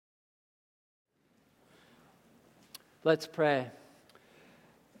Let's pray.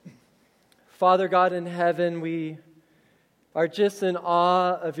 Father God in heaven, we are just in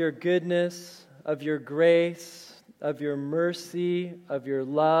awe of your goodness, of your grace, of your mercy, of your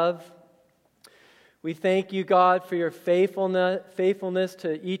love. We thank you, God, for your faithfulness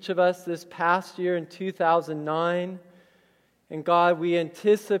to each of us this past year in 2009. And God, we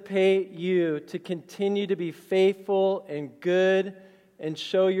anticipate you to continue to be faithful and good and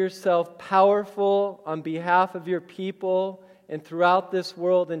show yourself powerful on behalf of your people and throughout this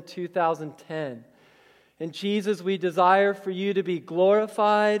world in 2010. And Jesus, we desire for you to be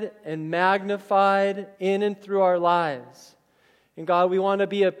glorified and magnified in and through our lives. And God, we want to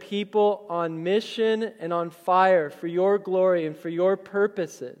be a people on mission and on fire for your glory and for your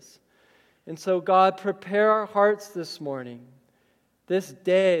purposes. And so, God, prepare our hearts this morning, this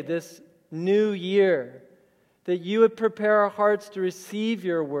day, this new year, that you would prepare our hearts to receive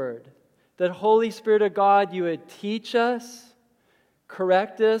your word, that Holy Spirit of God, you would teach us,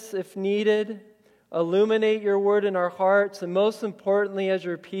 correct us if needed, illuminate your word in our hearts, and most importantly, as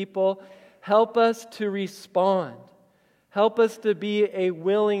your people, help us to respond. Help us to be a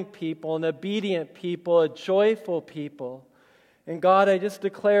willing people, an obedient people, a joyful people. And God, I just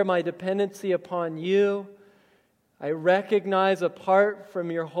declare my dependency upon you. I recognize apart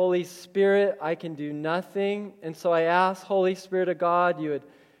from your Holy Spirit, I can do nothing. And so I ask, Holy Spirit of God, you would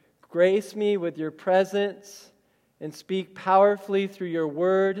grace me with your presence and speak powerfully through your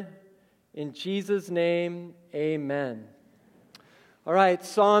word. In Jesus' name, amen. All right,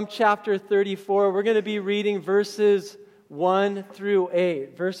 Psalm chapter 34. We're going to be reading verses 1 through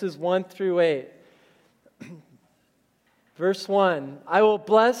 8. Verses 1 through 8. Verse 1, I will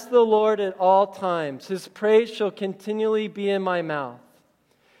bless the Lord at all times. His praise shall continually be in my mouth.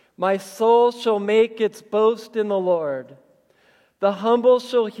 My soul shall make its boast in the Lord. The humble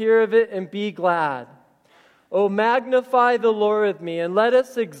shall hear of it and be glad. O magnify the Lord with me, and let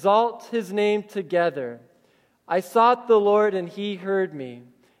us exalt his name together. I sought the Lord, and he heard me,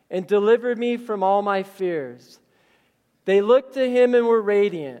 and delivered me from all my fears. They looked to him and were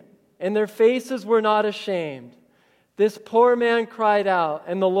radiant, and their faces were not ashamed. This poor man cried out,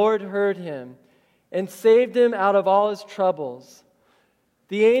 and the Lord heard him and saved him out of all his troubles.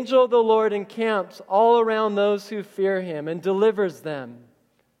 The angel of the Lord encamps all around those who fear him and delivers them.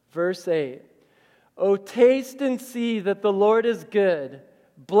 Verse 8, O taste and see that the Lord is good.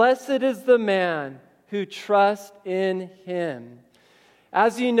 Blessed is the man who trusts in him.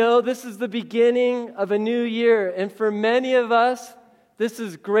 As you know, this is the beginning of a new year, and for many of us, this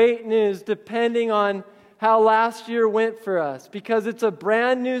is great news depending on how last year went for us, because it's a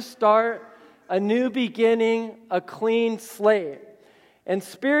brand new start, a new beginning, a clean slate. And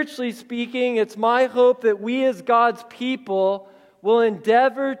spiritually speaking, it's my hope that we as God's people will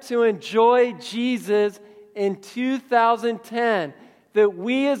endeavor to enjoy Jesus in 2010. That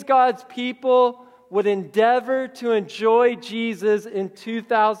we as God's people would endeavor to enjoy Jesus in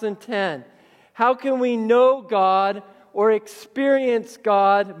 2010. How can we know God or experience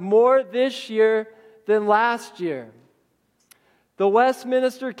God more this year than last year? The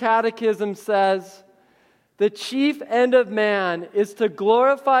Westminster Catechism says, the chief end of man is to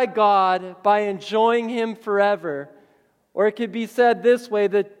glorify God by enjoying him forever. Or it could be said this way,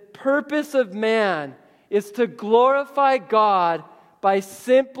 the purpose of man is to glorify God by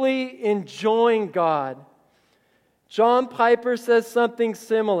simply enjoying God. John Piper says something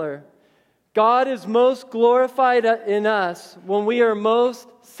similar. God is most glorified in us when we are most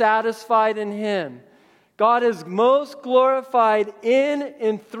satisfied in him. God is most glorified in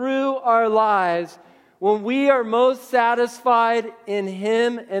and through our lives when we are most satisfied in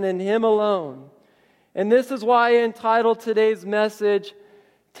him and in him alone. And this is why I entitled today's message,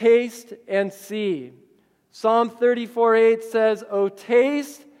 Taste and See. Psalm 34:8 says, O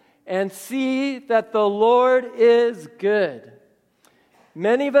taste and see that the Lord is good.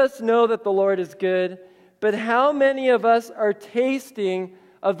 Many of us know that the Lord is good, but how many of us are tasting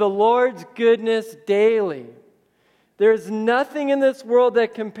of the Lord's goodness daily? There's nothing in this world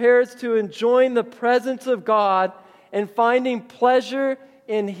that compares to enjoying the presence of God and finding pleasure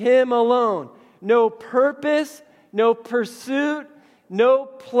in him alone. No purpose, no pursuit, no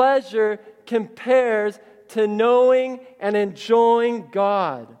pleasure compares to knowing and enjoying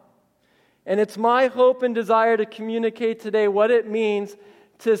God. And it's my hope and desire to communicate today what it means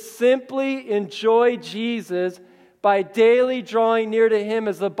to simply enjoy Jesus by daily drawing near to him.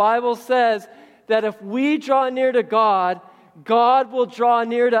 As the Bible says, that if we draw near to God, God will draw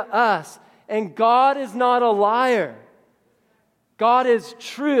near to us. And God is not a liar. God is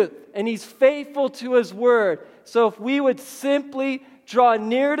truth, and he's faithful to his word. So if we would simply draw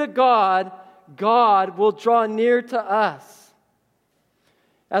near to God, God will draw near to us.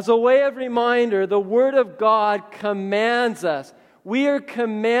 As a way of reminder, the Word of God commands us. We are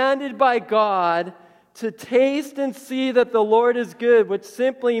commanded by God to taste and see that the Lord is good, which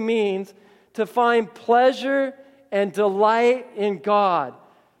simply means to find pleasure and delight in God.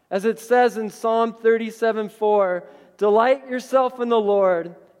 As it says in Psalm 37:4, delight yourself in the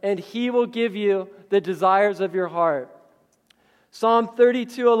Lord, and He will give you the desires of your heart. Psalm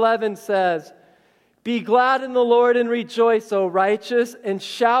 32:11 says, be glad in the Lord and rejoice, O righteous, and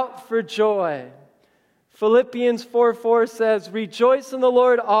shout for joy. Philippians 4:4 says, rejoice in the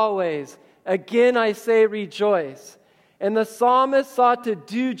Lord always. Again I say rejoice. And the psalmist sought to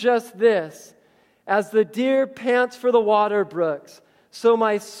do just this. As the deer pants for the water brooks, so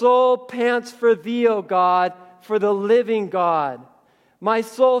my soul pants for thee, O God, for the living God. My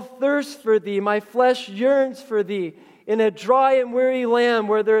soul thirsts for thee, my flesh yearns for thee, in a dry and weary land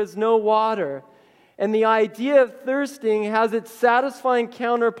where there is no water. And the idea of thirsting has its satisfying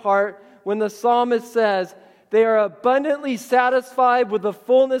counterpart when the psalmist says, they are abundantly satisfied with the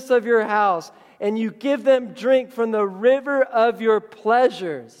fullness of your house, and you give them drink from the river of your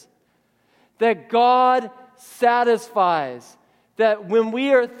pleasures. That God satisfies. That when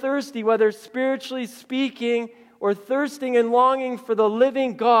we are thirsty, whether spiritually speaking or thirsting and longing for the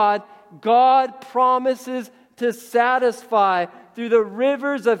living God, God promises to satisfy through the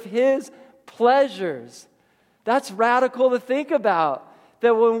rivers of His pleasures. That's radical to think about.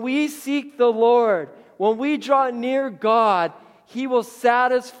 That when we seek the Lord, when we draw near God, He will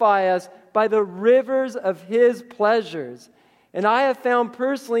satisfy us by the rivers of His pleasures. And I have found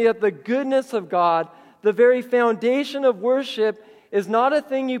personally that the goodness of God, the very foundation of worship, is not a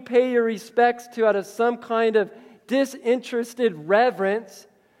thing you pay your respects to out of some kind of disinterested reverence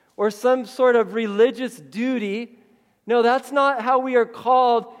or some sort of religious duty. No, that's not how we are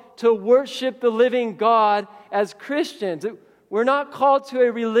called to worship the living God as Christians. We're not called to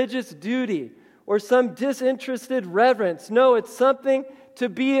a religious duty or some disinterested reverence. No, it's something to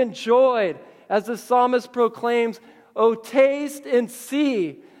be enjoyed. As the psalmist proclaims, oh, taste and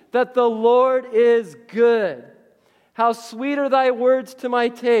see that the Lord is good. How sweet are thy words to my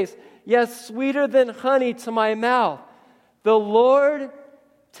taste. Yes, sweeter than honey to my mouth. The Lord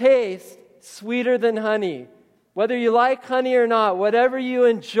tastes sweeter than honey. Whether you like honey or not, whatever you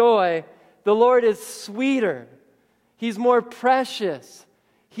enjoy, the Lord is sweeter. He's more precious.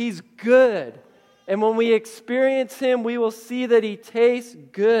 He's good. And when we experience Him, we will see that He tastes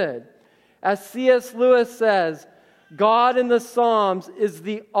good. As C.S. Lewis says, God in the Psalms is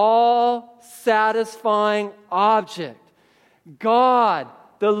the all-satisfying object. God,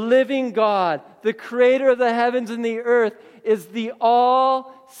 the living God, the creator of the heavens and the earth, is the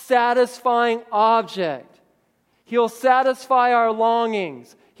all-satisfying object. He'll satisfy our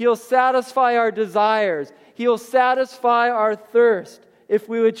longings. He'll satisfy our desires. He'll satisfy our thirst if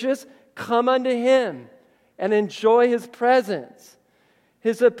we would just come unto Him and enjoy His presence.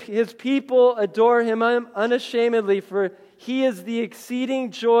 His people adore Him unashamedly, for He is the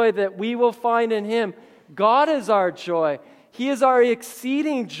exceeding joy that we will find in Him. God is our joy. He is our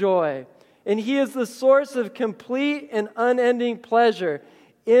exceeding joy, and He is the source of complete and unending pleasure.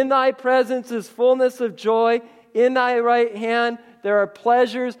 In Thy presence is fullness of joy. In Thy right hand there are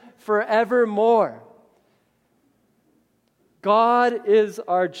pleasures forevermore. God is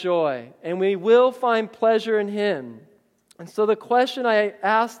our joy, and we will find pleasure in Him. And so the question I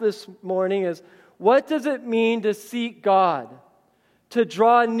asked this morning is, what does it mean to seek God, to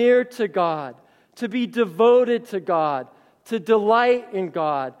draw near to God, to be devoted to God, to delight in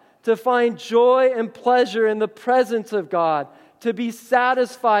God, to find joy and pleasure in the presence of God, to be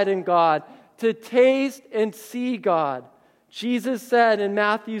satisfied in God, to taste and see God? Jesus said in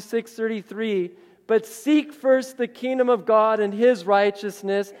Matthew 6:33, but seek first the kingdom of God and His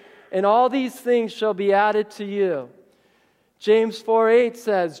righteousness, and all these things shall be added to you. James 4:8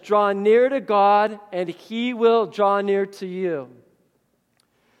 says, draw near to God, and He will draw near to you.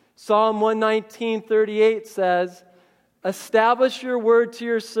 Psalm 119:38 says, establish your word to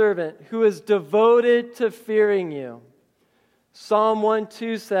your servant, who is devoted to fearing you. Psalm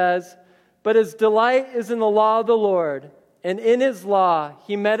 1:2 says, but his delight is in the law of the Lord, and in His law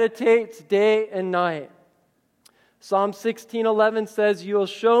He meditates day and night. Psalm 16:11 says, you will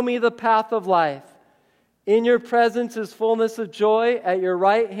show me the path of life. In your presence is fullness of joy. At your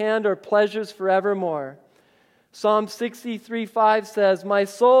right hand are pleasures forevermore. Psalm 63:5 says, my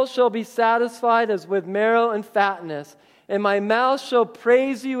soul shall be satisfied as with marrow and fatness, and my mouth shall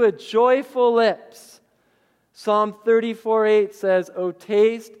praise you with joyful lips. Psalm 34:8 says, O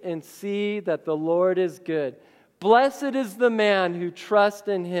taste and see that the Lord is good. Blessed is the man who trusts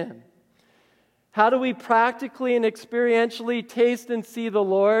in Him. How do we practically and experientially taste and see the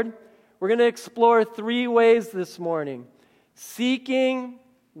Lord? We're going to explore 3 ways this morning: seeking,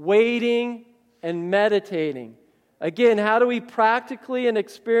 waiting, and meditating. Again, how do we practically and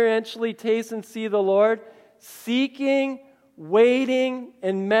experientially taste and see the Lord? Seeking, waiting,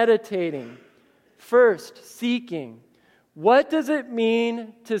 and meditating. First, seeking. What does it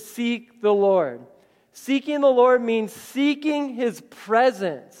mean to seek the Lord? Seeking the Lord means seeking His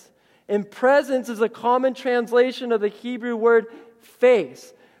presence. And presence is a common translation of the Hebrew word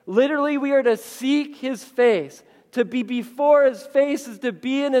face. Literally, we are to seek His face. To be before His face is to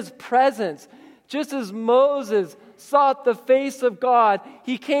be in His presence. Just as Moses sought the face of God,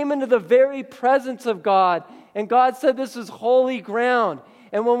 he came into the very presence of God. And God said, this is holy ground.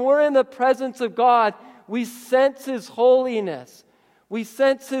 And when we're in the presence of God, we sense His holiness. We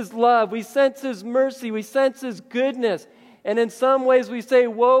sense His love. We sense His mercy. We sense His goodness. And in some ways we say,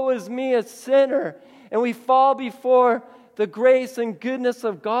 woe is me, a sinner. And we fall before the grace and goodness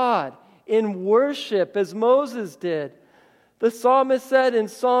of God in worship, as Moses did. The psalmist said in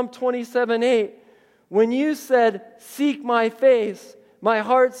Psalm 27:8, when you said, seek my face, my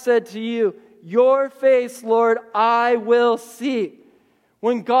heart said to you, your face, Lord, I will seek.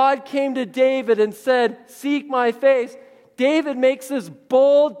 When God came to David and said, seek my face, David makes this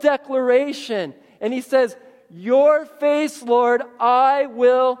bold declaration. And he says, your face, Lord, I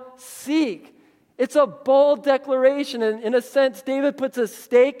will seek. It's a bold declaration. And in a sense, David puts a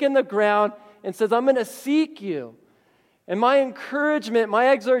stake in the ground and says, I'm going to seek you. And my encouragement, my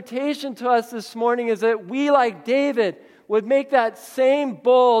exhortation to us this morning is that we, like David, would make that same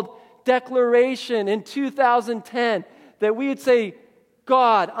bold declaration in 2010, that we would say,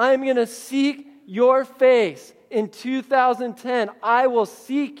 God, I'm going to seek your face in 2010. I will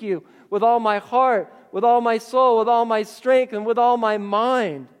seek you with all my heart, with all my soul, with all my strength, and with all my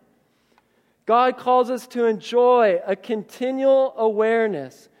mind. God calls us to enjoy a continual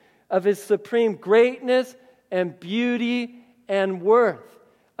awareness of His supreme greatness and beauty and worth.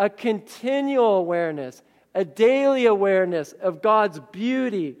 A continual awareness, a daily awareness of God's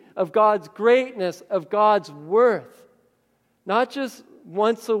beauty, of God's greatness, of God's worth. Not just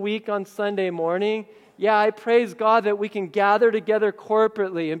once a week on Sunday morning. Yeah, I praise God that we can gather together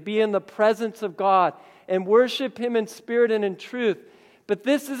corporately and be in the presence of God and worship Him in spirit and in truth. But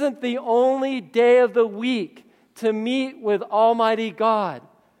this isn't the only day of the week to meet with Almighty God.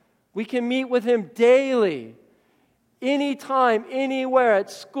 We can meet with Him daily, anytime, anywhere,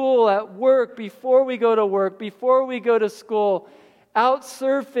 at school, at work, before we go to work, before we go to school, out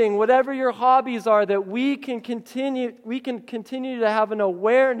surfing, whatever your hobbies are, that we can continue to have an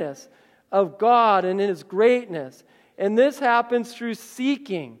awareness of God and His greatness. And this happens through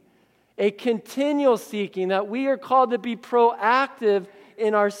seeking, a continual seeking, that we are called to be proactive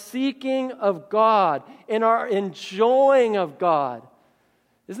in our seeking of God, in our enjoying of God.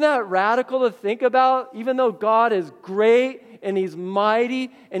 Isn't that radical to think about? Even though God is great and He's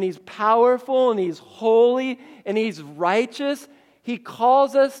mighty and He's powerful and He's holy and He's righteous, He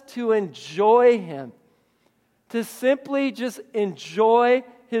calls us to enjoy Him, to simply just enjoy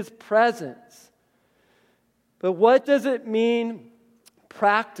His presence. But what does it mean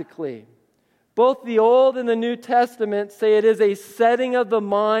practically? Both the Old and the New Testament say it is a setting of the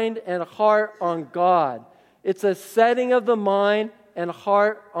mind and heart on God. It's a setting of the mind and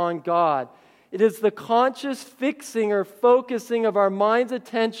heart on God. It is the conscious fixing or focusing of our mind's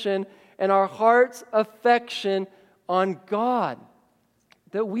attention and our heart's affection on God.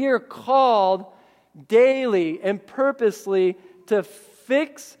 That we are called daily and purposely to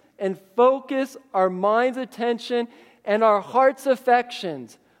fix and focus our mind's attention and our heart's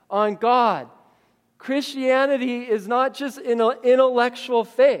affections on God. Christianity is not just an intellectual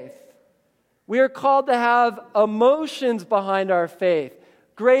faith. We are called to have emotions behind our faith,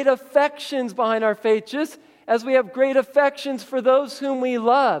 great affections behind our faith, just as we have great affections for those whom we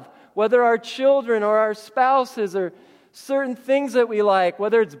love, whether our children or our spouses or certain things that we like,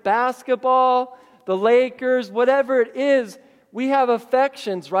 whether it's basketball, the Lakers, whatever it is, we have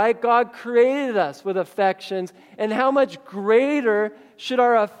affections, right? God created us with affections, and how much greater should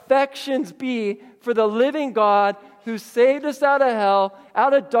our affections be for the living God who saved us out of hell,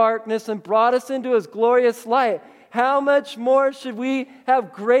 out of darkness, and brought us into His glorious light? How much more should we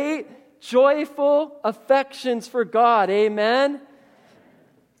have great, joyful affections for God? Amen?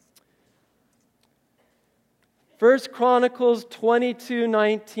 1 Chronicles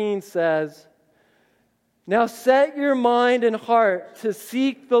 22:19 says, now set your mind and heart to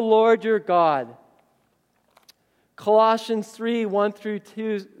seek the Lord your God. Colossians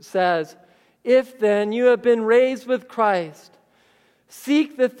 3:1-2 says, if then you have been raised with Christ,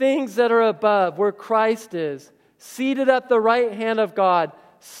 Seek the things that are above, where Christ is, seated at the right hand of God.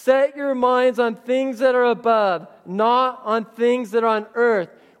 Set your minds on things that are above, not on things that are on earth.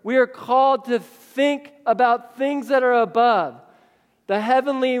 We are called to think about things that are above, the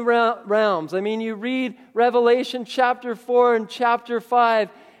heavenly realms. I mean, you read Revelation chapter 4 and chapter 5,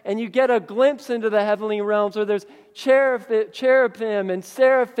 and you get a glimpse into the heavenly realms where there's cherubim and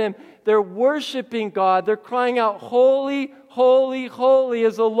seraphim. They're worshiping God. They're crying out, "Holy, holy, holy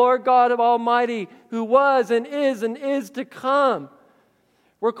is the Lord God of Almighty, who was and is to come."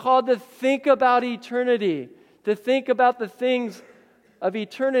 We're called to think about eternity, to think about the things of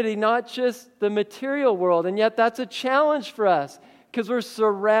eternity, not just the material world. And yet that's a challenge for us because we're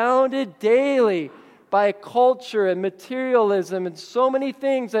surrounded daily by culture and materialism and so many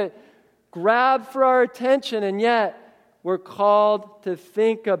things that grab for our attention. And yet we're called to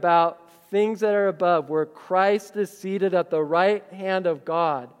think about things that are above, where Christ is seated at the right hand of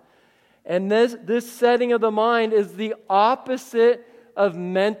God. And this setting of the mind is the opposite of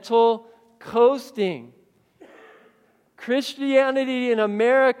mental coasting. Christianity in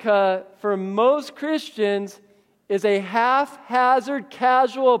America, for most Christians, is a haphazard,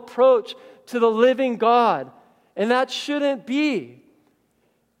 casual approach to the living God. And that shouldn't be.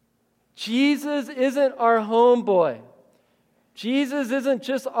 Jesus isn't our homeboy. Jesus isn't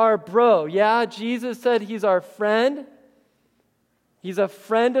just our bro. Yeah, Jesus said he's our friend. He's a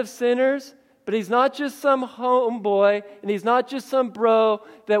friend of sinners. But he's not just some homeboy, and he's not just some bro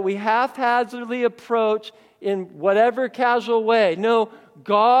that we haphazardly approach in whatever casual way. No,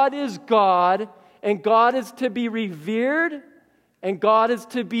 God is God, and God is to be revered, and God is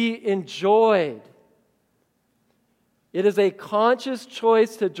to be enjoyed. It is a conscious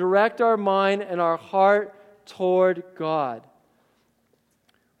choice to direct our mind and our heart toward God.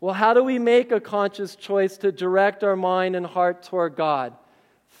 Well, how do we make a conscious choice to direct our mind and heart toward God?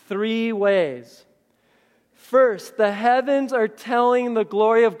 3 ways. First, the heavens are telling the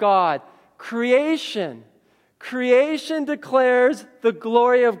glory of God. Creation declares the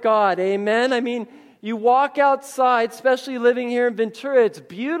glory of God. Amen? I mean, you walk outside, especially living here in Ventura, it's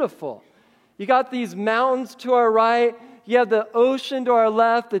beautiful. You got these mountains to our right. You have the ocean to our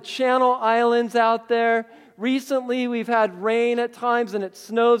left, the Channel Islands out there. Recently, we've had rain at times and it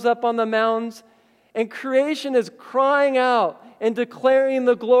snows up on the mountains. And creation is crying out and declaring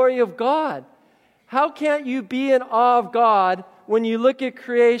the glory of God. How can't you be in awe of God when you look at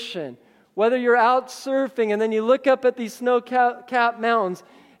creation? Whether you're out surfing and then you look up at these snow-capped mountains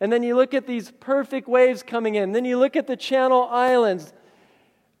and then you look at these perfect waves coming in, then you look at the Channel Islands.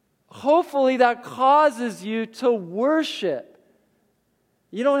 Hopefully that causes you to worship.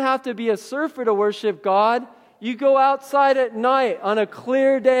 You don't have to be a surfer to worship God. You go outside at night on a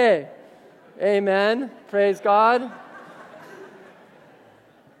clear day. Amen. Praise God.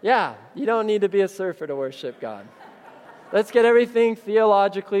 Yeah, you don't need to be a surfer to worship God. Let's get everything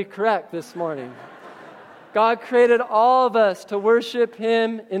theologically correct this morning. God created all of us to worship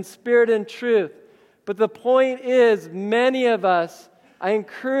Him in spirit and truth. But the point is, many of us, I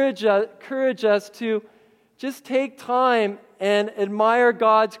encourage us to just take time and admire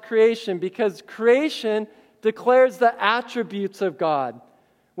God's creation, because creation declares the attributes of God.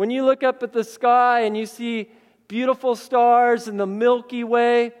 When you look up at the sky and you see beautiful stars and the Milky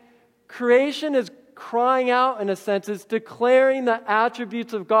Way, creation is crying out, in a sense. It's declaring the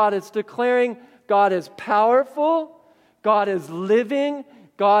attributes of God. It's declaring God is powerful, God is living,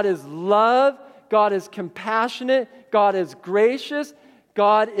 God is love, God is compassionate, God is gracious,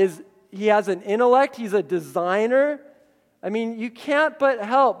 He has an intellect, He's a designer. I mean, you can't but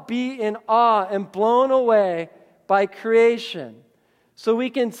help be in awe and blown away by creation. So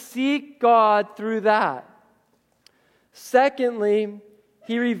we can seek God through that. Secondly,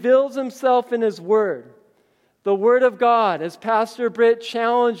 He reveals Himself in His Word. The Word of God, as Pastor Britt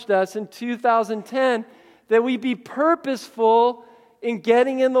challenged us in 2010, that we be purposeful in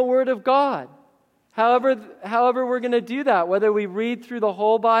getting in the Word of God. However we're going to do that, whether we read through the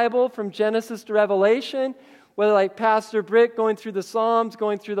whole Bible from Genesis to Revelation, whether like Pastor Britt going through the Psalms,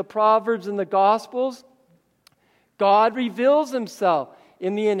 going through the Proverbs and the Gospels, God reveals Himself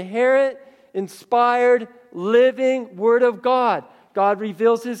in the inherent, inspired, living Word of God. God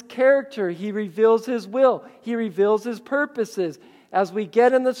reveals His character. He reveals His will. He reveals His purposes. As we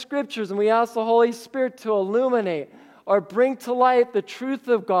get in the Scriptures and we ask the Holy Spirit to illuminate or bring to light the truth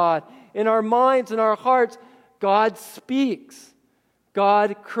of God in our minds and our hearts, God speaks.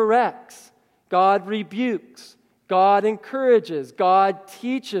 God corrects. God rebukes. God encourages. God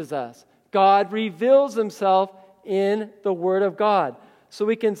teaches us. God reveals Himself in the Word of God. So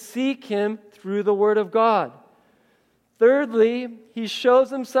we can seek Him through the Word of God. Thirdly, he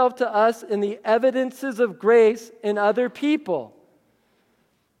shows himself to us in the evidences of grace in other people.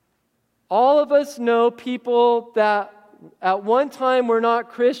 All of us know people that at one time were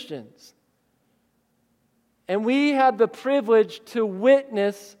not Christians. And we have the privilege to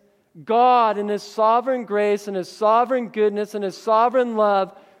witness God in His sovereign grace and His sovereign goodness and His sovereign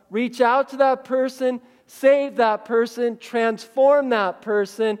love reach out to that person, save that person, transform that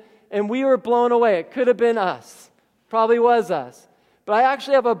person, and we were blown away. It could have been us. Probably was us. But I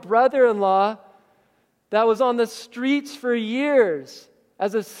actually have a brother-in-law that was on the streets for years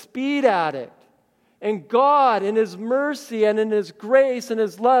as a speed addict. And God, in His mercy and in His grace and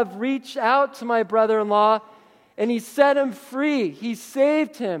His love, reached out to my brother-in-law and He set him free. He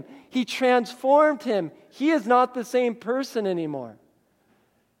saved him. He transformed him. He is not the same person anymore.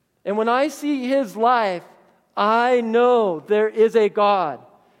 And when I see his life, I know there is a God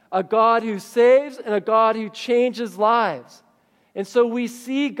who saves and a God who changes lives. And so we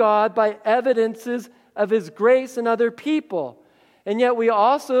see God by evidences of His grace in other people. And yet we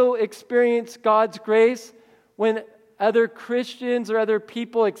also experience God's grace when other Christians or other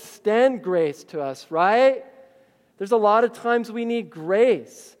people extend grace to us, right? There's a lot of times we need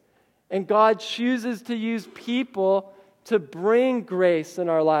grace. And God chooses to use people to bring grace in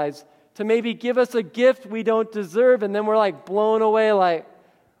our lives, to maybe give us a gift we don't deserve, and then we're like blown away like,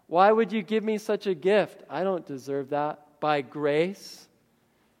 why would you give me such a gift? I don't deserve that. By grace.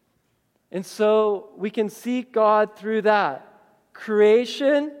 And so we can seek God through that.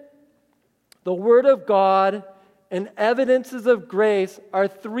 Creation, the Word of God, and evidences of grace are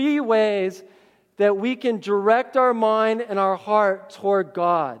three ways that we can direct our mind and our heart toward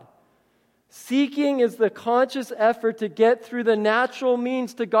God. Seeking is the conscious effort to get through the natural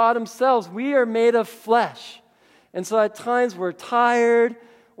means to God Himself. We are made of flesh. And so at times we're tired,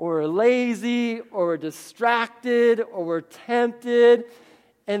 or we're lazy, or we're distracted, or we're tempted.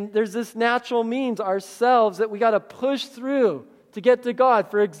 And there's this natural means ourselves that we got to push through to get to God.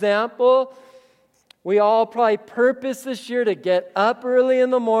 For example, we all probably purpose this year to get up early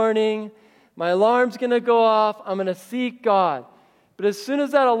in the morning. My alarm's going to go off. I'm going to seek God. But as soon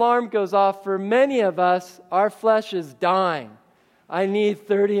as that alarm goes off, for many of us, our flesh is dying. I need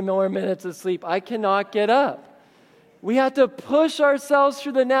 30 more minutes of sleep. I cannot get up. We have to push ourselves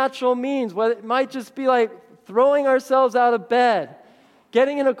through the natural means. Well, it might just be like throwing ourselves out of bed,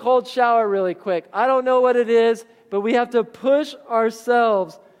 getting in a cold shower really quick. I don't know what it is, but we have to push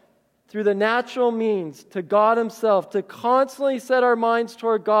ourselves through the natural means to God Himself, to constantly set our minds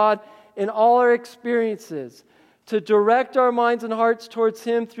toward God in all our experiences, to direct our minds and hearts towards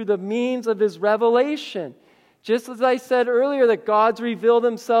Him through the means of His revelation. Just as I said earlier, that God's revealed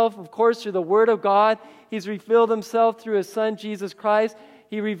Himself, of course, through the Word of God. He's revealed Himself through His Son, Jesus Christ.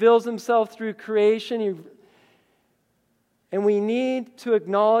 He reveals Himself through creation. And we need to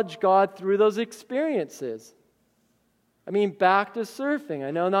acknowledge God through those experiences. I mean, back to surfing.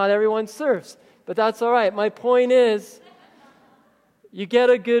 I know not everyone surfs, but that's all right. My point is, you get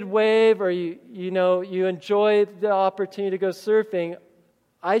a good wave or you enjoy the opportunity to go surfing.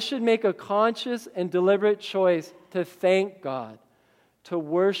 I should make a conscious and deliberate choice to thank God, to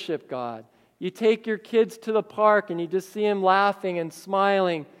worship God. You take your kids to the park and you just see them laughing and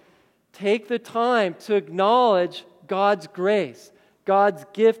smiling. Take the time to acknowledge God's grace, God's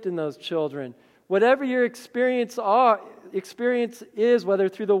gift in those children. Whatever your experience is, whether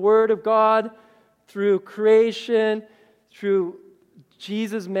through the Word of God, through creation, through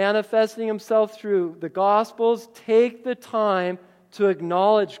Jesus manifesting Himself through the Gospels, take the time to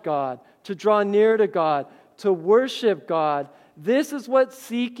acknowledge God, to draw near to God, to worship God. This is what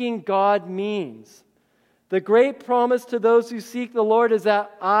seeking God means. The great promise to those who seek the Lord is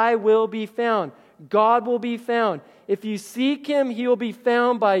that I will be found. God will be found. If you seek Him, He will be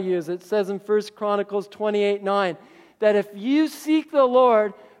found by you, as it says in 1 Chronicles 28:9, that if you seek the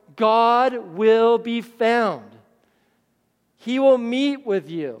Lord, God will be found. He will meet with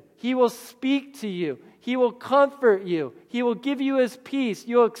you. He will speak to you. He will comfort you. He will give you His peace.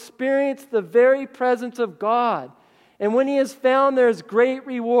 You'll experience the very presence of God. And when He is found, there is great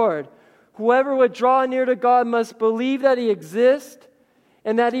reward. Whoever would draw near to God must believe that He exists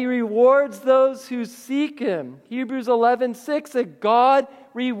and that He rewards those who seek Him. Hebrews 11:6, that God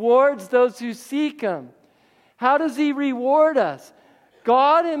rewards those who seek Him. How does He reward us?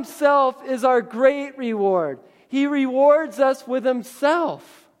 God Himself is our great reward. He rewards us with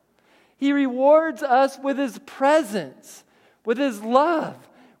Himself. He rewards us with His presence, with His love,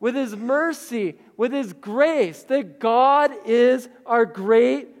 with His mercy, with His grace. That God is our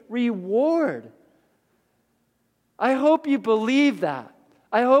great reward. I hope you believe that.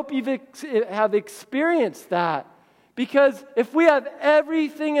 I hope you have experienced that. Because if we have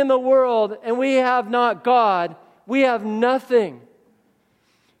everything in the world and we have not God, we have nothing.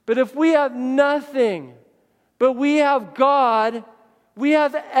 But if we have nothing, but we have God, we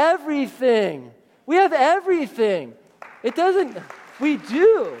have everything. We have everything. We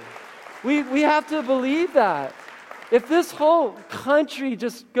do. We have to believe that. If this whole country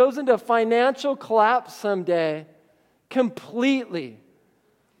just goes into financial collapse someday, completely,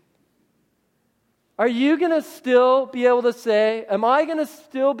 are you going to still be able to say, am I going to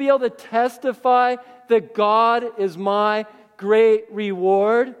still be able to testify that God is my great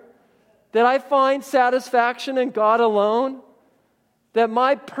reward? That I find satisfaction in God alone? That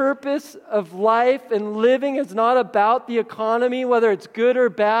my purpose of life and living is not about the economy, whether it's good or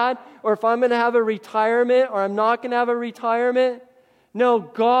bad, or if I'm going to have a retirement or I'm not going to have a retirement? No,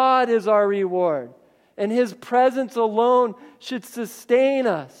 God is our reward. And His presence alone should sustain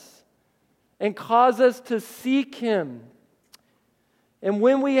us and cause us to seek Him. And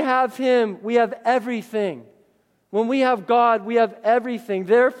when we have Him, we have everything. When we have God, we have everything.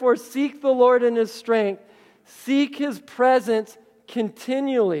 Therefore, seek the Lord in His strength. Seek His presence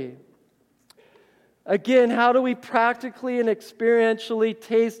continually. Again, how do we practically and experientially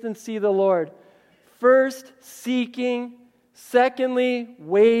taste and see the Lord? First, seeking. Secondly,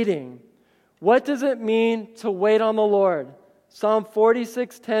 waiting. What does it mean to wait on the Lord? Psalm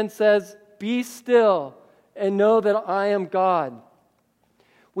 46:10 says, "Be still and know that I am God."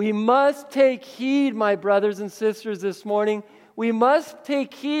 We must take heed, my brothers and sisters, this morning. We must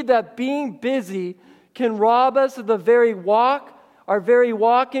take heed that being busy can rob us of our very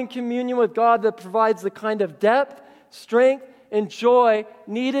walk in communion with God that provides the kind of depth, strength, and joy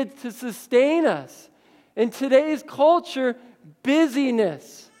needed to sustain us. In today's culture,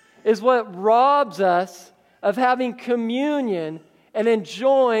 busyness is what robs us of having communion and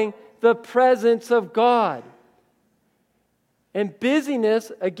enjoying the presence of God. And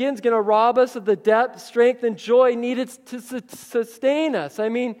busyness, again, is going to rob us of the depth, strength, and joy needed to sustain us. I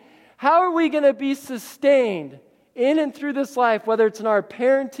mean, how are we going to be sustained in and through this life, whether it's in our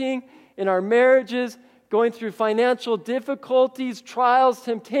parenting, in our marriages, going through financial difficulties, trials,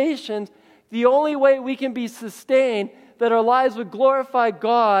 temptations? The only way we can be sustained, that our lives would glorify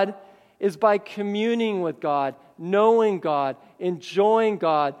God, is by communing with God, knowing God, enjoying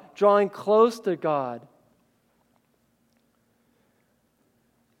God, drawing close to God.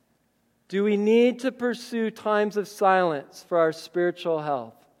 Do we need to pursue times of silence for our spiritual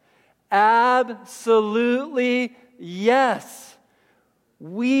health? Absolutely yes.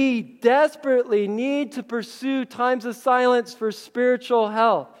 We desperately need to pursue times of silence for spiritual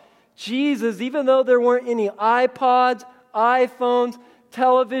health. Jesus, even though there weren't any iPods, iPhones,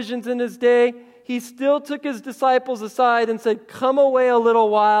 televisions in His day, He still took His disciples aside and said, "Come away a little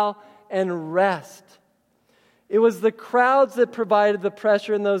while and rest." It was the crowds that provided the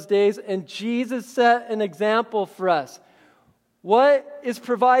pressure in those days, and Jesus set an example for us. What is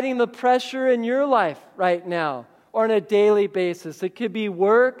providing the pressure in your life right now or on a daily basis? It could be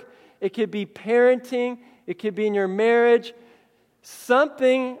work, it could be parenting, it could be in your marriage.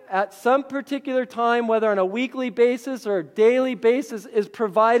 Something at some particular time, whether on a weekly basis or a daily basis, is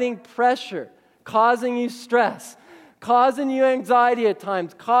providing pressure, causing you stress, causing you anxiety at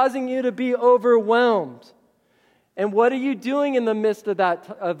times, causing you to be overwhelmed. And what are you doing in the midst of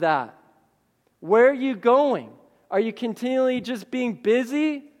that? Where are you going? Are you continually just being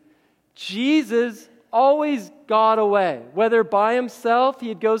busy? Jesus always got away. Whether by Himself,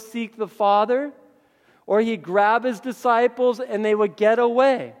 He'd go seek the Father, or He'd grab His disciples and they would get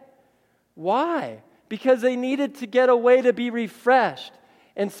away. Why? Because they needed to get away to be refreshed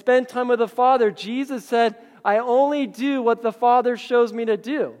and spend time with the Father. Jesus said, "I only do what the Father shows me to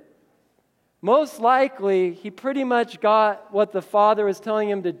do." Most likely, He pretty much got what the Father was telling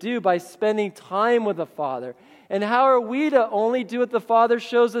Him to do by spending time with the Father. And how are we to only do what the Father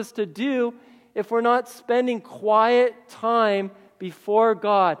shows us to do if we're not spending quiet time before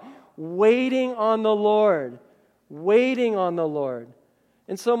God, waiting on the Lord, waiting on the Lord?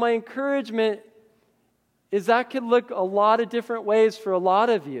 And so my encouragement is that could look a lot of different ways for a lot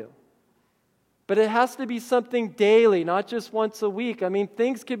of you. But it has to be something daily, not just once a week. I mean,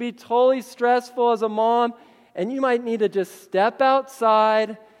 things can be totally stressful as a mom, and you might need to just step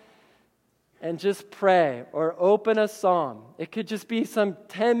outside and just pray or open a psalm. It could just be some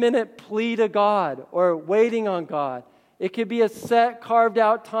 10-minute plea to God or waiting on God. It could be a set, carved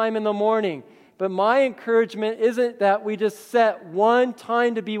out time in the morning. But my encouragement isn't that we just set one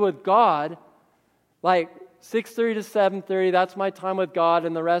time to be with God, like 6:30 to 7:30, that's my time with God,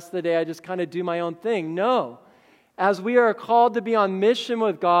 and the rest of the day I just kind of do my own thing. No. As we are called to be on mission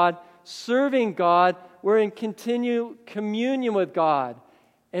with God, serving God, we're in continued communion with God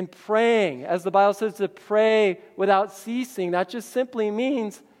and praying. As the Bible says, to pray without ceasing. That just simply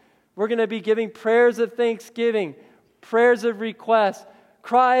means we're going to be giving prayers of thanksgiving, prayers of request,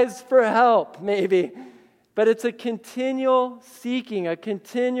 cries for help, maybe. But it's a continual seeking, a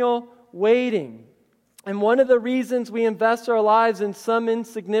continual waiting. And one of the reasons we invest our lives in some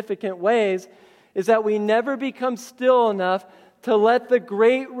insignificant ways is that we never become still enough to let the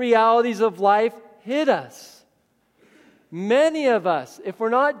great realities of life hit us. Many of us, if we're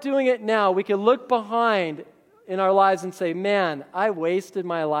not doing it now, we can look behind in our lives and say, man, I wasted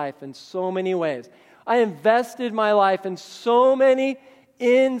my life in so many ways. I invested my life in so many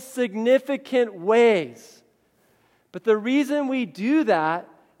insignificant ways. But the reason we do that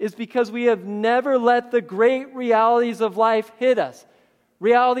is because we have never let the great realities of life hit us.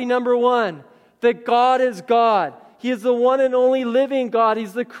 Reality number one, that God is God. He is the one and only living God.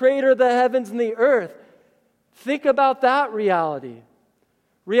 He's the creator of the heavens and the earth. Think about that reality.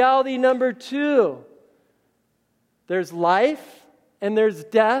 Reality number two, there's life and there's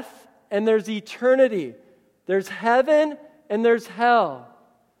death and there's eternity. There's heaven and there's hell.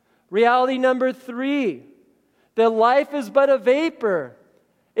 Reality number three, that life is but a vapor.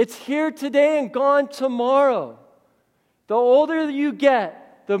 It's here today and gone tomorrow. The older you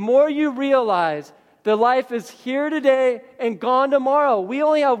get, the more you realize that life is here today and gone tomorrow. We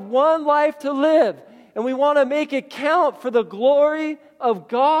only have one life to live, and we want to make it count for the glory of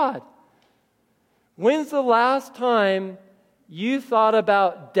God. When's the last time you thought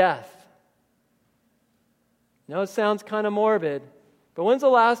about death? I know it sounds kind of morbid, but when's the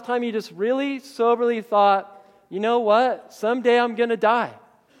last time you just really soberly thought, you know what? Someday I'm going to die.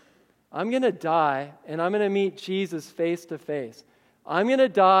 I'm going to die, and I'm going to meet Jesus face to face. I'm going to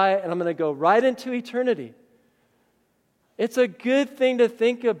die, and I'm going to go right into eternity. It's a good thing to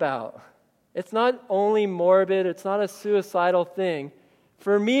think about. It's not only morbid, it's not a suicidal thing.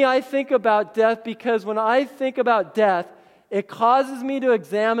 For me, I think about death because when I think about death, it causes me to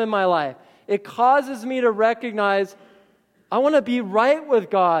examine my life. It causes me to recognize I want to be right with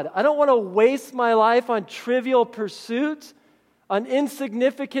God. I don't want to waste my life on trivial pursuits, on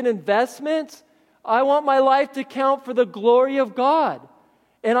insignificant investments. I want my life to count for the glory of God.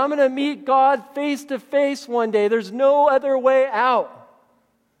 And I'm going to meet God face to face one day. There's no other way out.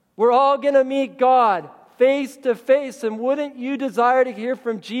 We're all going to meet God face to face. And wouldn't you desire to hear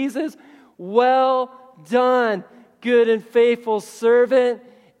from Jesus? Well done, good and faithful servant.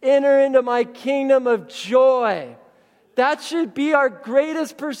 Enter into my kingdom of joy. That should be our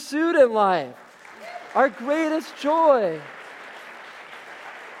greatest pursuit in life. Our greatest joy.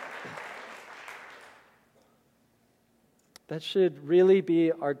 That should really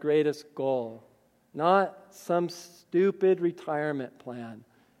be our greatest goal. Not some stupid retirement plan.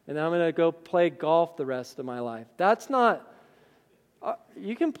 And I'm going to go play golf the rest of my life. That's not,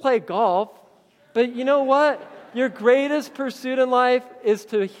 you can play golf, but you know what? Your greatest pursuit in life is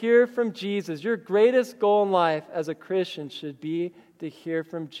to hear from Jesus. Your greatest goal in life as a Christian should be to hear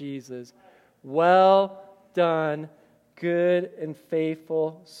from Jesus. Well done, good and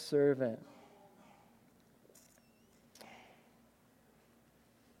faithful servant.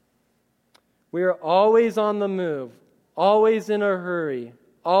 We are always on the move, always in a hurry,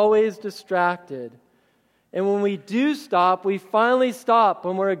 always distracted. And when we do stop, we finally stop.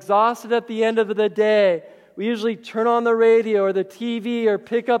 When we're exhausted at the end of the day, we usually turn on the radio or the TV or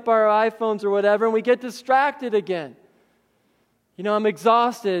pick up our iPhones or whatever, and we get distracted again. You know, I'm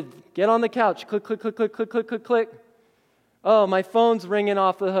exhausted. Get on the couch. Click, click, click, click, click, click, click, click. Oh, my phone's ringing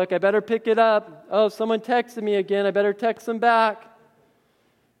off the hook. I better pick it up. Oh, someone texted me again. I better text them back.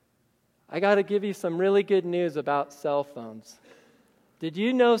 I got to give you some really good news about cell phones. Did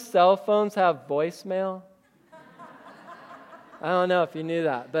you know cell phones have voicemail? I don't know if you knew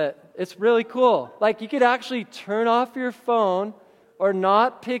that, but it's really cool. Like, you could actually turn off your phone or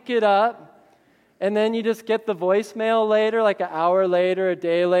not pick it up, and then you just get the voicemail later, like an hour later, a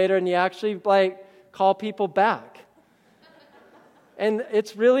day later, and you actually, call people back. And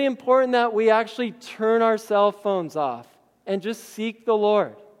it's really important that we actually turn our cell phones off and just seek the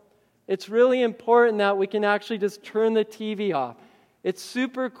Lord. It's really important that we can actually just turn the TV off. It's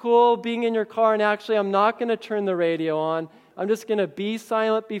super cool being in your car, and actually I'm not going to turn the radio on. I'm just going to be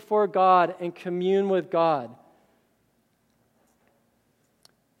silent before God and commune with God.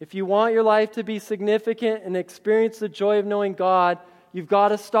 If you want your life to be significant and experience the joy of knowing God, you've got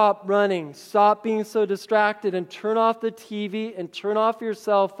to stop running, stop being so distracted, and turn off the TV and turn off your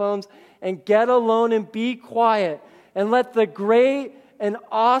cell phones and get alone and be quiet and let the great and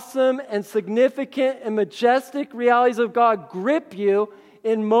awesome and significant and majestic realities of God grip you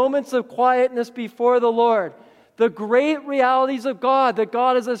in moments of quietness before the Lord, the great realities of God, that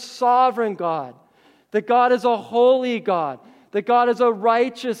God is a sovereign God, that God is a holy God, that God is a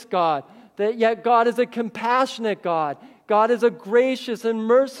righteous God, that yet God is a compassionate God. God is a gracious and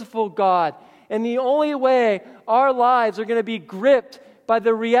merciful God. And the only way our lives are going to be gripped by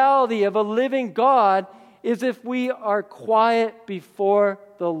the reality of a living God is if we are quiet before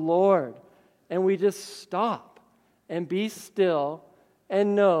the Lord and we just stop and be still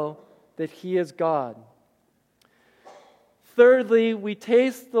and know that He is God. Thirdly, we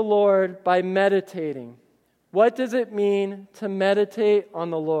taste the Lord by meditating. What does it mean to meditate on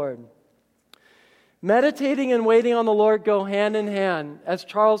the Lord? Meditating and waiting on the Lord go hand in hand, as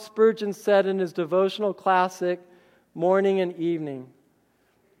Charles Spurgeon said in his devotional classic, Morning and Evening.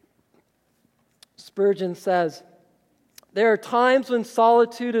 Spurgeon says, "There are times when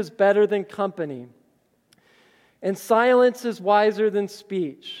solitude is better than company, and silence is wiser than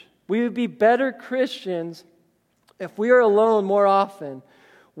speech. We would be better Christians if we are alone more often,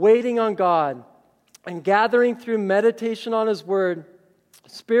 waiting on God and gathering through meditation on His Word,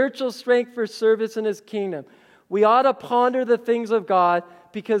 spiritual strength for service in His kingdom. We ought to ponder the things of God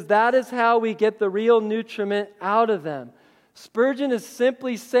because that is how we get the real nutriment out of them." Spurgeon is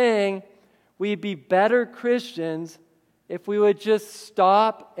simply saying we'd be better Christians if we would just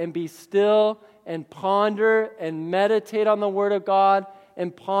stop and be still and ponder and meditate on the Word of God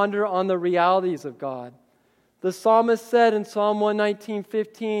and ponder on the realities of God. The psalmist said in Psalm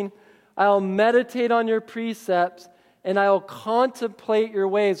 119:15, "I'll meditate on your precepts and I'll contemplate your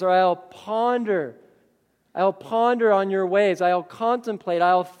ways," or I'll ponder on your ways. I'll contemplate.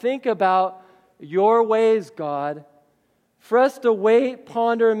 I'll think about your ways, God. For us to wait,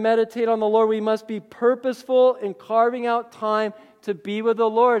 ponder, and meditate on the Lord, we must be purposeful in carving out time to be with the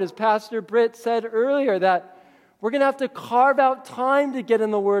Lord. As Pastor Britt said earlier, that we're going to have to carve out time to get in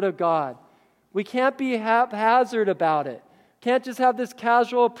the Word of God. We can't be haphazard about it. Can't just have this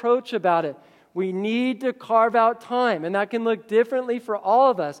casual approach about it. We need to carve out time, and that can look differently for all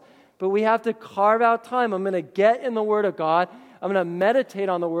of us, but we have to carve out time. I'm going to get in the Word of God. I'm going to meditate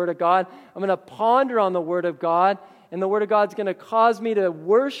on the Word of God. I'm going to ponder on the Word of God, and the Word of God's going to cause me to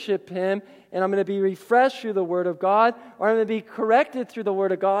worship Him, and I'm going to be refreshed through the Word of God, or I'm going to be corrected through the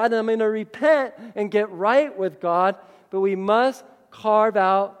Word of God, and I'm going to repent and get right with God, but we must carve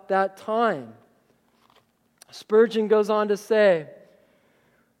out that time. Spurgeon goes on to say,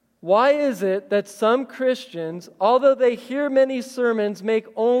 "Why is it that some Christians, although they hear many sermons, make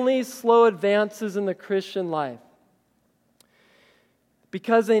only slow advances in the Christian life?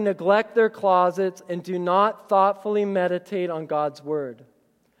 Because they neglect their closets and do not thoughtfully meditate on God's Word.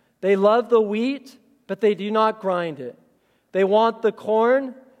 They love the wheat, but they do not grind it. They want the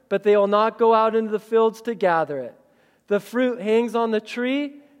corn, but they will not go out into the fields to gather it. The fruit hangs on the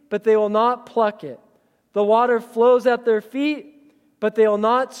tree, but they will not pluck it. The water flows at their feet, but they will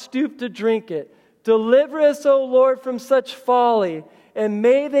not stoop to drink it. Deliver us, O Lord, from such folly. And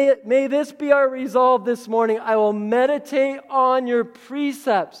may this be our resolve this morning. I will meditate on your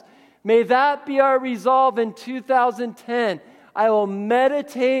precepts. May that be our resolve in 2010. I will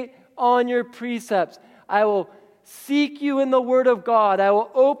meditate on your precepts. I will seek you in the Word of God. I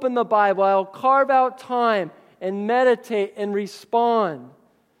will open the Bible. I will carve out time and meditate and respond."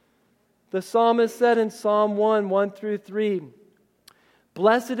 The psalmist said in Psalm 1:1-3,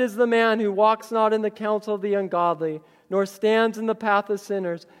 "Blessed is the man who walks not in the counsel of the ungodly, nor stands in the path of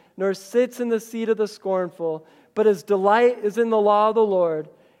sinners, nor sits in the seat of the scornful, but his delight is in the law of the Lord,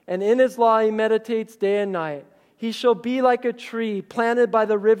 and in his law he meditates day and night. He shall be like a tree planted by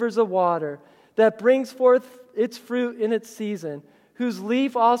the rivers of water, that brings forth its fruit in its season, whose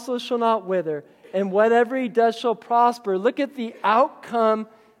leaf also shall not wither, and whatever he does shall prosper." Look at the outcome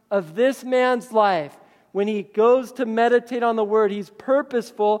of this man's life. When he goes to meditate on the Word, he's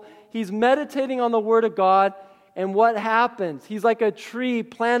purposeful, he's meditating on the Word of God, and what happens? He's like a tree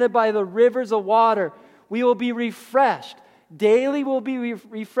planted by the rivers of water. We will be refreshed. Daily we'll be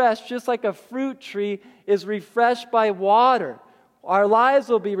refreshed, just like a fruit tree is refreshed by water. Our lives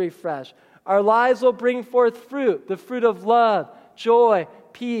will be refreshed. Our lives will bring forth fruit, the fruit of love, joy,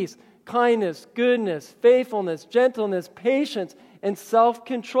 peace, kindness, goodness, faithfulness, gentleness, patience, and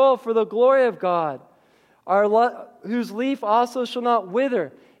self-control for the glory of God. Whose leaf also shall not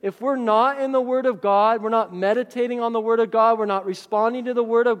wither. If we're not in the Word of God, we're not meditating on the Word of God, we're not responding to the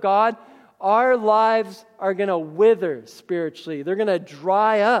Word of God, our lives are going to wither spiritually. They're going to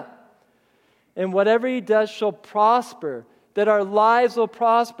dry up. And whatever he does shall prosper, that our lives will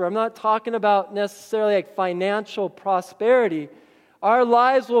prosper. I'm not talking about necessarily like financial prosperity. Our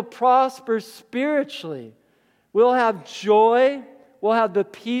lives will prosper spiritually. We'll have joy. we'll have the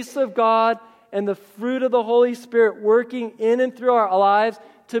peace of God and the fruit of the Holy Spirit working in and through our lives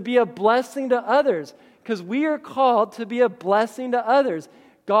to be a blessing to others, because we are called to be a blessing to others.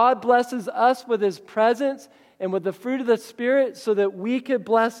 God blesses us with His presence and with the fruit of the Spirit so that we could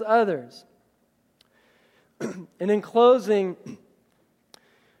bless others. And in closing,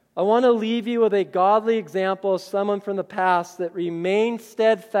 I want to leave you with a godly example of someone from the past that remained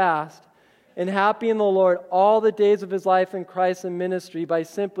steadfast and happy in the Lord all the days of his life in Christ and ministry by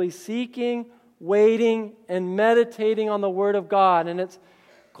simply seeking, waiting, and meditating on the Word of God. And it's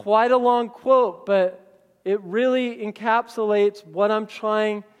quite a long quote, but it really encapsulates what I'm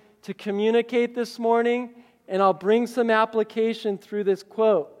trying to communicate this morning, and I'll bring some application through this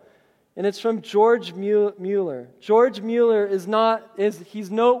quote. And it's from George Mueller. George Mueller he's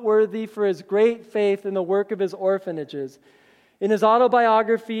noteworthy for his great faith in the work of his orphanages. In his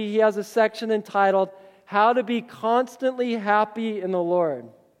autobiography, he has a section entitled, "How to Be Constantly Happy in the Lord."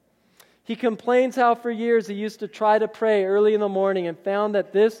 He complains how for years he used to try to pray early in the morning and found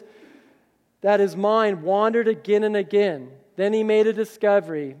that his mind wandered again and again. Then he made a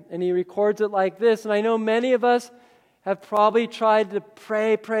discovery, and he records it like this. And I know many of us have probably tried to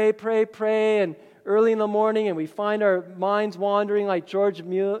pray, and early in the morning, and we find our minds wandering like George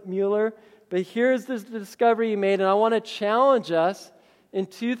Mueller. But here's this discovery he made, and I want to challenge us in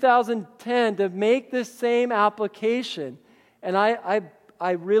 2010 to make this same application. And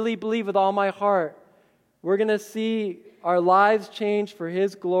I really believe with all my heart we're going to see our lives change for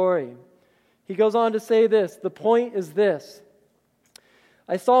His glory. He goes on to say this: the point is this.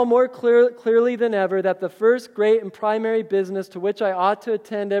 I saw more clearly than ever that the first great and primary business to which I ought to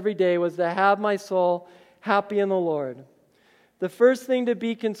attend every day was to have my soul happy in the Lord. The first thing to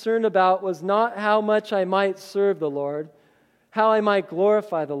be concerned about was not how much I might serve the Lord, how I might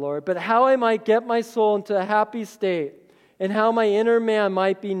glorify the Lord, but how I might get my soul into a happy state and how my inner man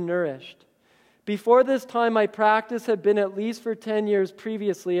might be nourished. Before this time, my practice had been, at least for 10 years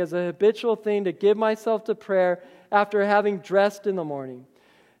previously, as a habitual thing to give myself to prayer after having dressed in the morning.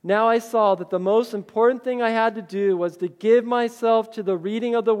 Now I saw that the most important thing I had to do was to give myself to the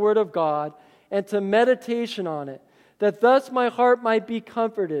reading of the Word of God and to meditation on it, that thus my heart might be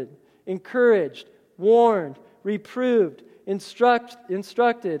comforted, encouraged, warned, reproved,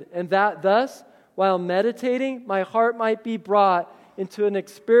 instructed, and that thus, while meditating, my heart might be brought into an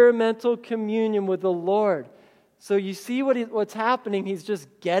experimental communion with the Lord. So you see what's happening. He's just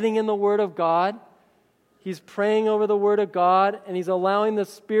getting in the Word of God. He's praying over the Word of God, and he's allowing the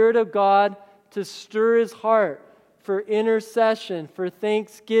Spirit of God to stir his heart for intercession, for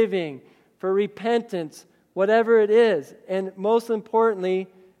thanksgiving, for repentance, whatever it is, and most importantly,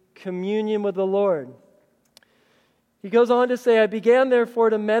 communion with the Lord. He goes on to say, I began therefore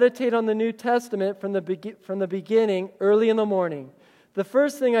to meditate on the New Testament from the beginning, early in the morning. The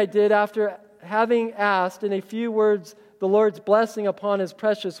first thing I did after having asked in a few words the Lord's blessing upon His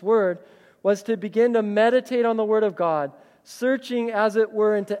precious Word was to begin to meditate on the Word of God, searching, as it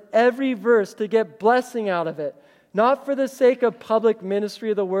were, into every verse to get blessing out of it, not for the sake of public ministry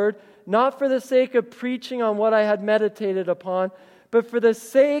of the Word, not for the sake of preaching on what I had meditated upon, but for the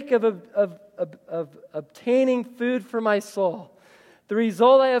sake of obtaining food for my soul. The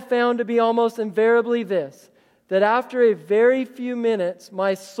result I have found to be almost invariably this, that after a very few minutes,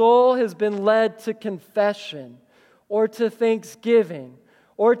 my soul has been led to confession, or to thanksgiving,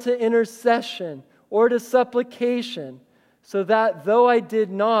 or to intercession, or to supplication, so that though I did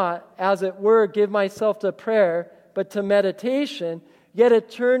not, as it were, give myself to prayer, but to meditation, yet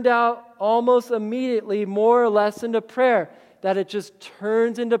it turned out almost immediately more or less into prayer, that it just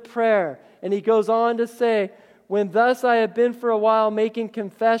turns into prayer. And he goes on to say, when thus I have been for a while making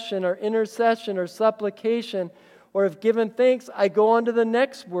confession or intercession or supplication, or have given thanks, I go on to the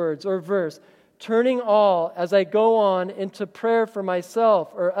next words or verse, turning all, as I go on, into prayer for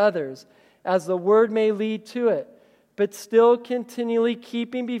myself or others, as the word may lead to it, but still continually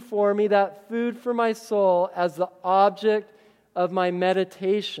keeping before me that food for my soul as the object of my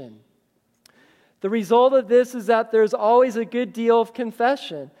meditation. The result of this is that there's always a good deal of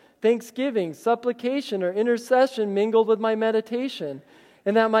confession, thanksgiving, supplication, or intercession mingled with my meditation,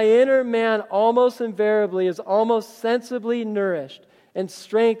 and that my inner man almost invariably is almost sensibly nourished and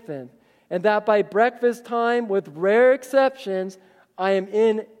strengthened, and that by breakfast time, with rare exceptions, I am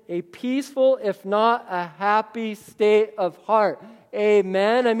in a peaceful, if not a happy state of heart.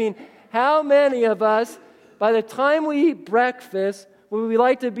 Amen. I mean, how many of us, by the time we eat breakfast, would we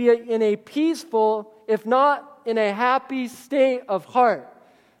like to be in a peaceful, if not in a happy state of heart?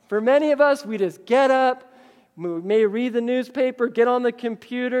 For many of us, we just get up, we may read the newspaper, get on the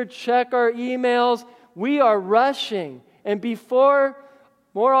computer, check our emails. We are rushing. And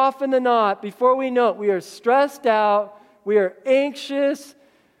more often than not, before we know it, we are stressed out, we are anxious,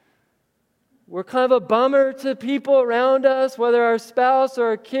 we're kind of a bummer to people around us, whether our spouse or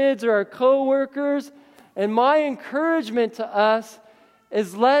our kids or our co-workers. And my encouragement to us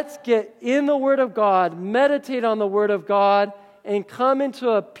is let's get in the Word of God, meditate on the Word of God, and come into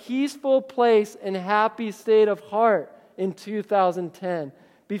a peaceful place and happy state of heart in 2010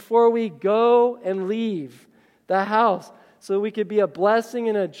 before we go and leave the house, so we could be a blessing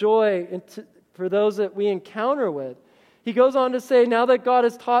and a joy for those that we encounter with. He goes on to say, now that God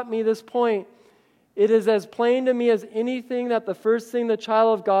has taught me this point, it is as plain to me as anything that the first thing the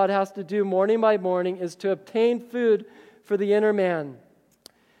child of God has to do morning by morning is to obtain food for the inner man.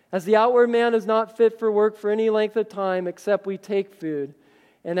 As the outward man is not fit for work for any length of time except we take food.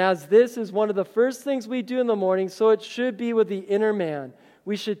 And as this is one of the first things we do in the morning, so it should be with the inner man.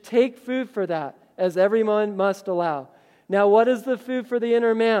 We should take food for that, as everyone must allow. Now, what is the food for the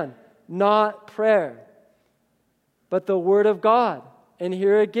inner man? Not prayer, but the Word of God. And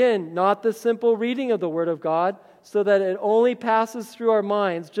here again, not the simple reading of the Word of God, so that it only passes through our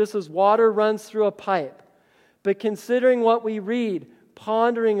minds, just as water runs through a pipe, but considering what we read,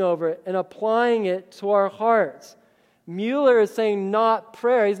 pondering over it, and applying it to our hearts. Mueller is saying not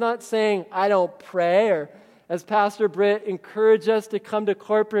prayer. He's not saying, I don't pray, or as Pastor Britt encouraged us to come to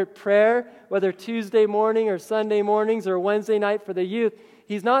corporate prayer, whether Tuesday morning or Sunday mornings or Wednesday night for the youth.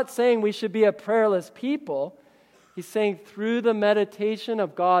 He's not saying we should be a prayerless people. He's saying through the meditation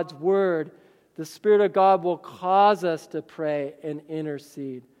of God's Word, the Spirit of God will cause us to pray and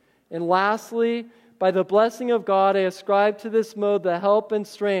intercede. And lastly, by the blessing of God, I ascribe to this mode the help and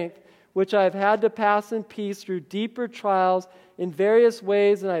strength which I have had to pass in peace through deeper trials in various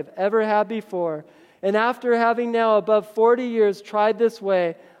ways than I've ever had before. And after having now above 40 years tried this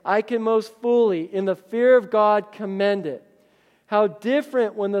way, I can most fully, in the fear of God, commend it. How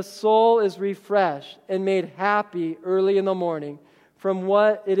different when the soul is refreshed and made happy early in the morning from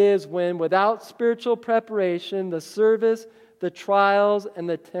what it is when, without spiritual preparation, the service, the trials, and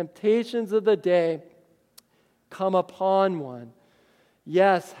the temptations of the day come upon one.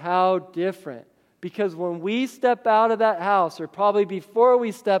 Yes, how different. Because when we step out of that house, or probably before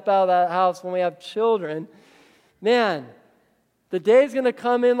we step out of that house when we have children, man, the day's going to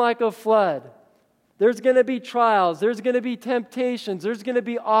come in like a flood. There's going to be trials. There's going to be temptations. There's going to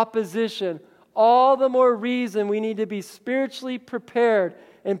be opposition. All the more reason we need to be spiritually prepared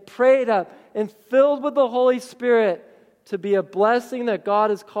and prayed up and filled with the Holy Spirit to be a blessing that God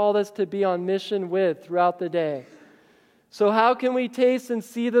has called us to be on mission with throughout the day. So how can we taste and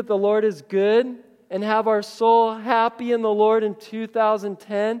see that the Lord is good and have our soul happy in the Lord in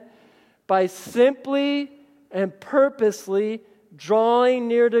 2010? By simply and purposely drawing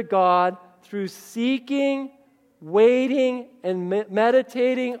near to God through seeking, waiting, and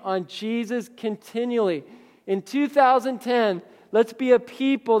meditating on Jesus continually. In 2010, let's be a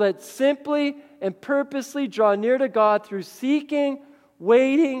people that simply and purposely draw near to God through seeking,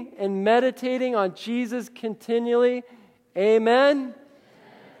 waiting, and meditating on Jesus continually. Amen?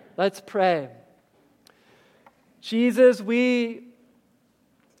 Let's pray. Jesus, we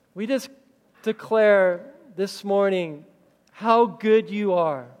just declare this morning how good you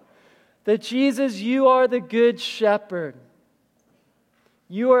are. That Jesus, you are the good shepherd.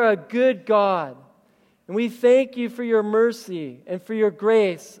 You are a good God. And we thank you for your mercy and for your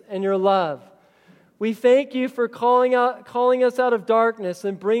grace and your love. We thank you for calling us out of darkness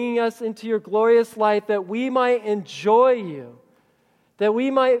and bringing us into your glorious light, that we might enjoy you, that we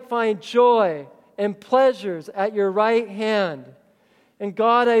might find joy and pleasures at your right hand. And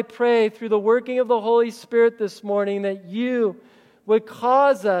God, I pray through the working of the Holy Spirit this morning that you would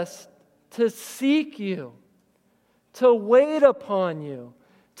cause us to seek you, to wait upon you,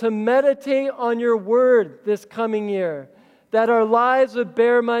 to meditate on your word this coming year, that our lives would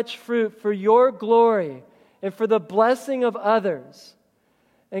bear much fruit for your glory and for the blessing of others.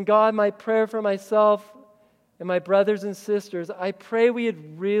 And God, my prayer for myself and my brothers and sisters, I pray we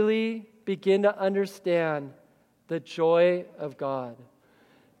would really begin to understand the joy of God,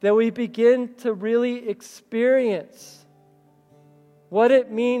 that we begin to really experience what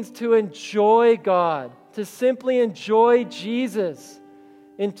it means to enjoy God, to simply enjoy Jesus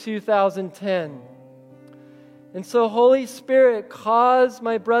in 2010. And so, Holy Spirit, cause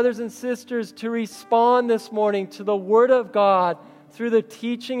my brothers and sisters to respond this morning to the Word of God through the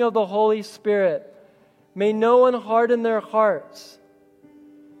teaching of the Holy Spirit. May no one harden their hearts.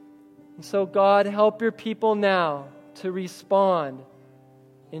 And so, God, help your people now to respond.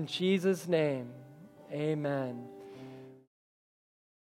 In Jesus' name, amen.